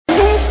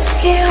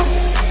you.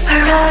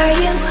 Where are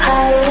you?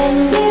 I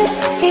miss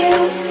you.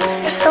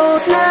 Your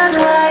soul's not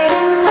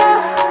lighting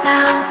up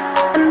now.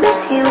 I miss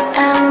you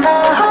and the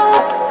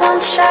hope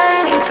one's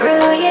shining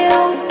through you.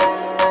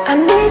 I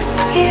miss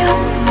you.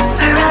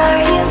 Where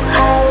are you?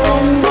 I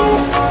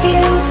miss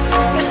you.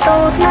 Your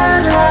soul's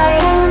not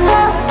lighting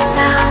up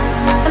now.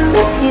 I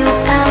miss you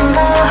and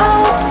the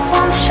hope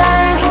one's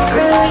shining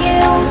through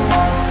you.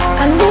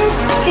 I miss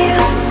you.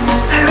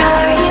 Where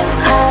are you?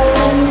 I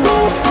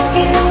miss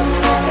you.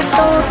 Your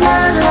soul's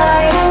not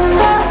lighting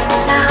up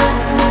now.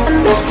 I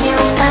miss you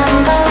and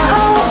the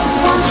hope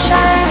one's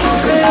shining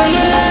through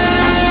you.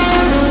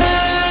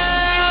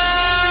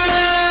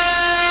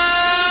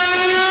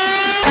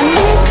 I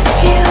miss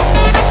you.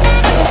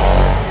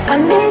 I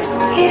miss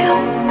you.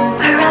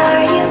 Where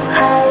are you?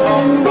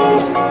 I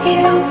miss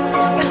you.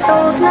 Your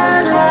soul's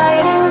not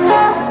lighting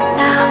up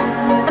now.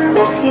 I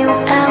miss you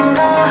and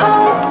the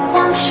hope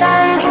one's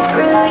shining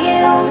through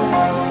you.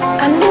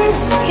 I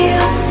miss you.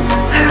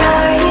 Where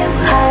are you?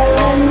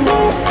 I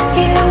miss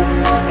you.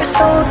 Your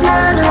soul's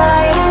not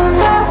lighting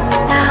up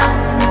now.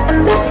 I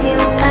miss you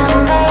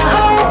and the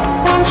hope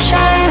one's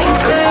shining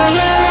through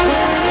you.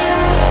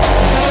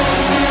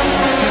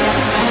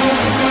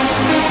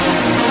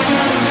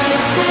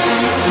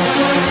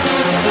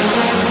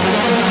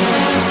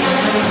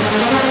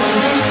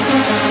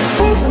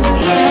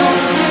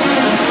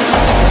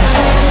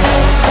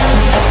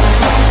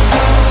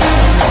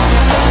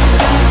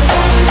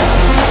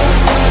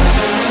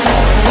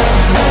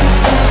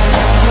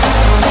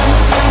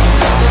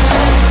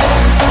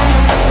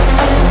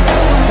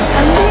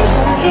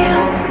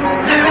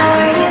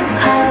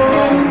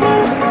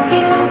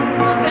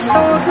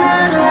 Soul's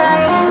not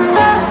lighting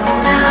up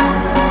now.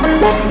 I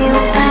miss you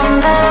and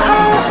the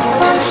hope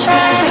one's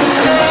shining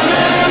through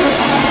you.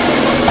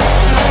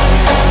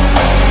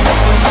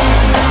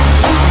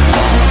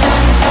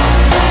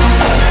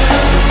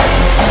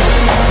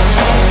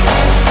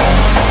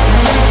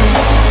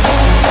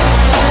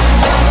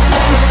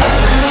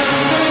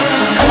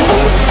 I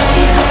miss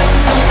you.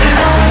 Where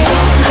are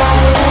you?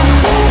 I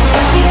miss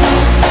you.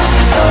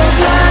 Your soul's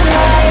not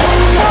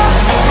lighting up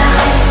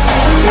now.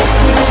 I miss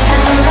you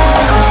and the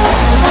hope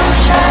one's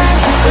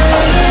shining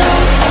through you.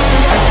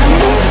 I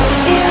miss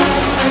you.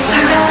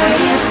 Where are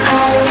you?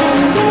 I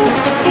miss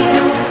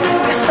you.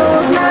 Your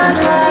soul's not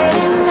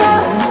lighting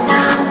up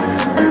now.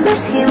 I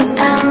miss you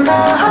and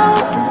the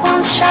hope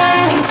one's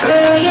shining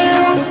through you.